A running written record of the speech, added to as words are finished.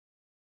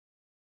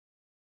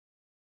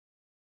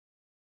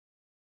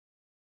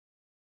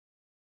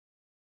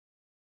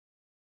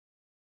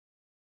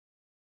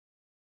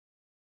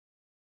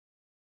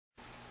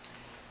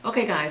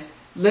Okay guys,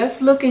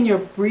 let's look in your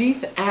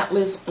brief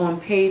atlas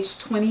on page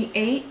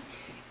 28,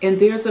 and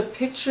there's a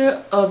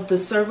picture of the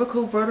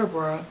cervical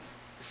vertebra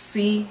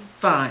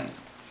C5.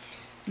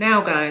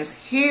 Now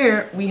guys,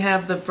 here we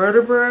have the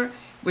vertebra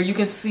where you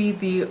can see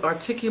the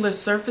articular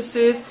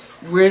surfaces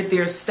where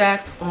they're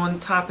stacked on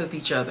top of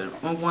each other,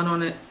 one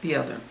on the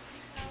other.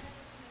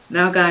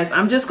 Now guys,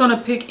 I'm just going to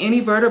pick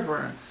any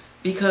vertebra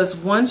because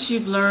once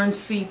you've learned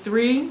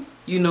C3,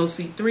 you know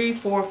C3,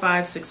 4,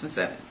 5, 6, and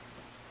 7.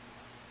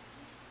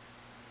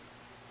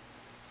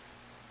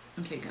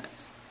 Okay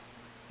guys,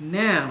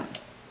 now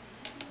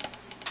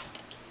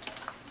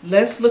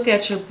let's look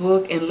at your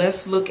book and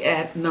let's look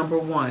at number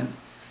 1.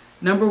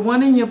 Number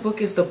 1 in your book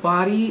is the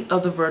body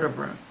of the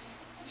vertebra.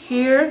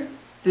 Here,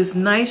 this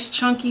nice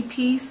chunky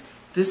piece,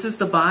 this is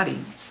the body.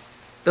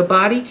 The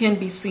body can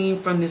be seen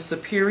from this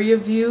superior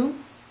view,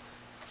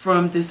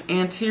 from this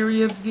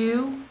anterior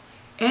view,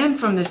 and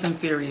from this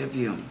inferior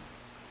view.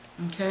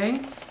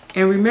 Okay?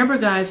 And remember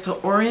guys, to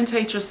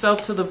orientate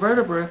yourself to the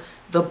vertebra,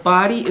 the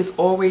body is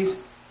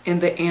always in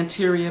the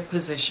anterior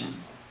position.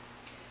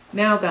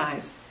 Now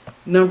guys,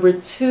 number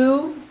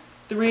 2,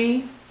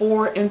 3,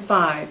 4, and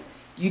 5,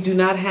 you do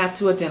not have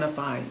to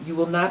identify. You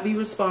will not be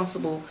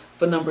responsible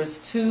for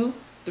numbers 2,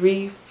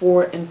 3,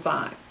 4, and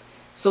 5.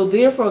 So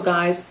therefore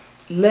guys,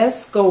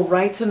 let's go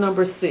right to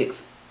number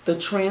 6, the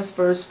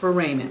transverse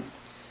foramen.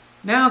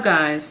 Now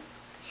guys,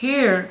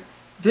 here,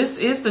 this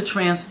is the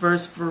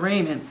transverse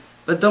foramen,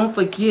 but don't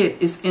forget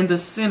it's in the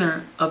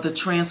center of the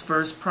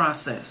transverse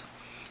process.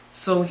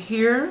 So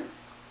here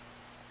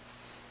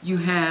you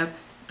have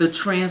the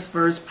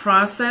transverse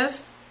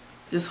process,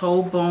 this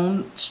whole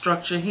bone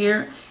structure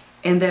here,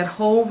 and that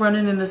hole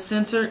running in the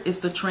center is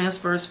the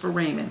transverse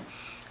foramen.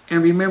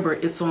 And remember,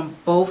 it's on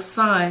both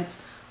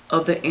sides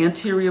of the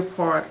anterior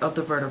part of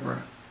the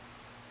vertebra.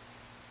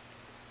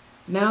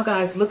 Now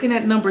guys, looking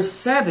at number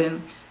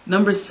 7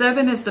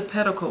 is the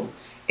pedicle.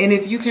 And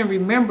if you can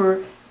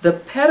remember, the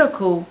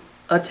pedicle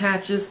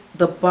attaches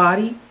the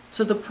body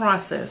to the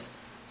process.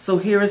 So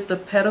here is the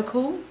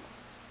pedicle,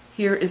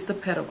 here is the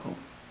pedicle.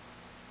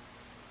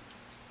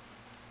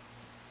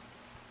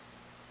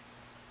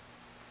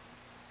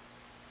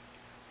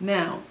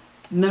 Now,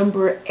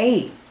 number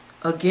 8,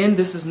 again,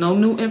 this is no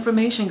new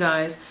information,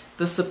 guys,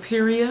 the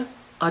superior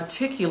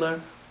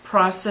articular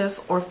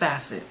process or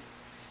facet.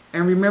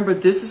 And remember,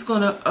 this is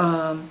going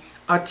to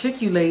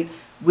articulate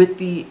with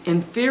the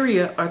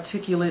inferior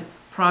articulate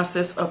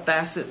process or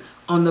facet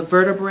on the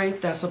vertebrae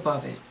that's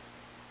above it.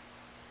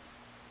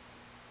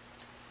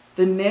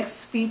 The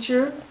next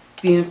feature,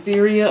 the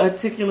inferior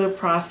articular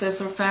process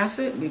or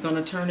facet, we're going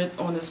to turn it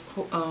on this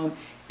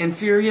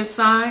inferior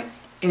side,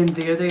 and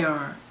there they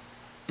are.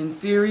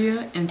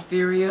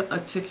 Inferior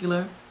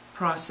articular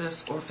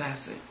process or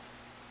facet.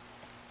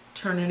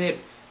 Turning it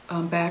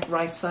back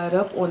right side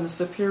up on the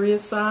superior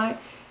side.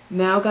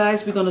 Now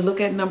guys, we're going to look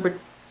at number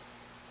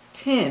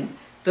 10,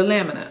 the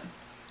lamina.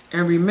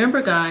 And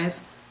remember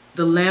guys,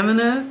 the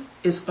lamina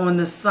is on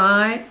the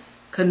side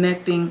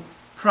connecting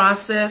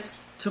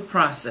process to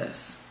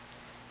process.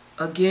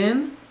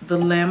 Again, the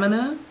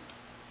lamina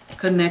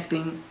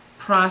connecting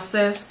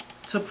process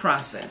to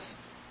process.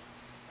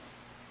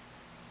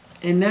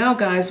 And now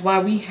guys,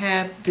 while we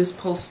have this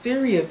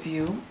posterior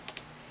view,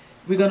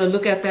 we're going to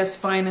look at that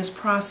spinous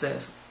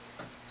process.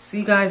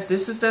 See guys,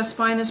 this is that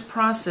spinous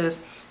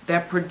process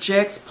that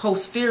projects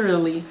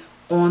posteriorly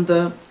on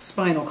the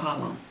spinal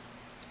column.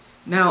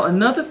 Now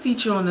another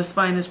feature on the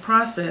spinous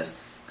process,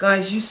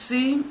 guys, you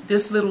see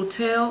this little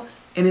tail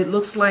and it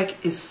looks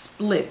like it's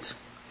split.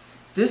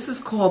 This is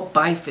called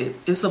bifid.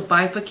 It's a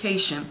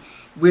bifurcation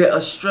where a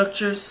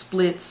structure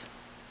splits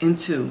in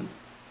two.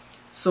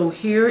 So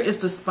here is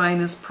the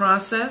spinous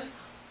process,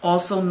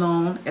 also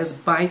known as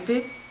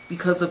bifid,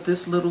 because of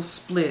this little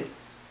split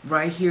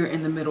right here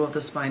in the middle of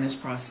the spinous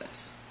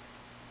process.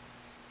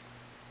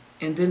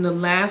 And then the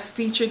last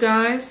feature,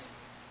 guys,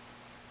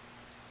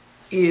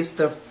 is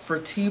the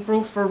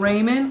vertebral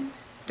foramen,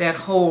 that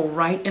hole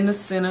right in the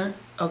center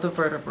of the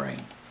vertebrae.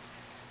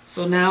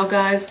 So now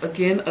guys,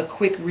 again, a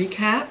quick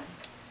recap.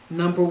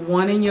 Number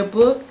 1 in your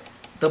book,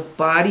 the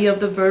body of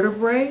the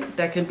vertebrae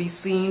that can be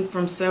seen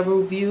from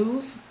several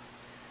views.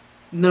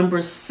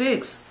 Number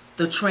 6,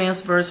 the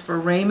transverse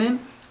foramen,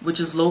 which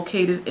is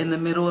located in the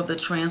middle of the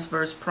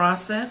transverse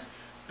process,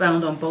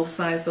 found on both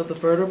sides of the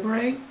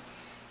vertebrae.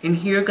 And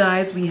here,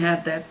 guys, we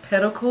have that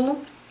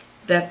pedicle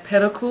that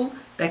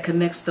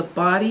connects the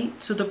body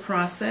to the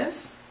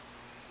process.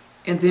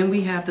 And then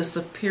we have the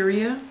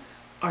superior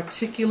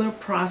articular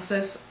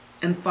process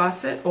and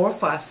facet.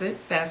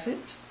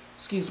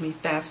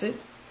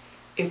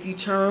 If you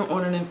turn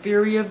on an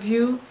inferior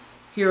view,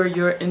 here are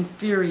your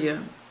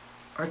inferior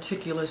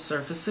articular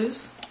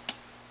surfaces.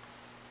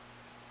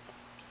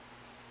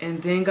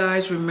 And then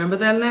guys, remember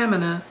that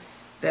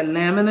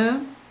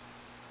lamina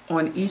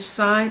on each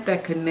side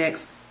that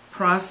connects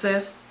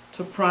process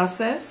to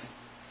process.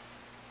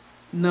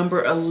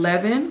 Number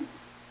 11,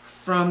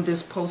 from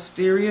this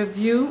posterior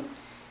view,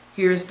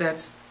 here's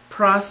that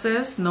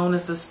process known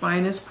as the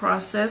spinous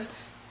process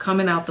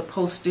coming out the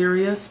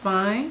posterior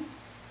spine.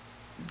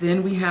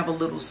 Then we have a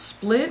little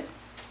split,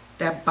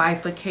 that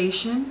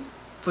bifurcation,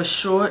 for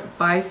short,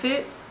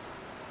 bifid.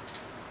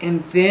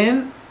 And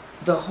then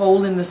the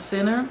hole in the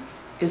center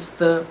is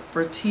the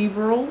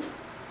vertebral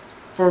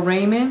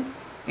foramen.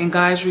 And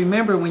guys,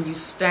 remember, when you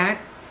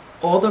stack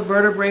all the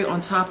vertebrae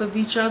on top of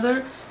each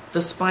other,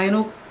 the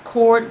spinal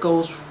cord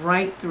goes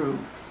right through.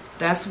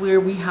 That's where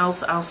we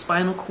house our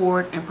spinal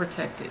cord and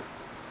protect it.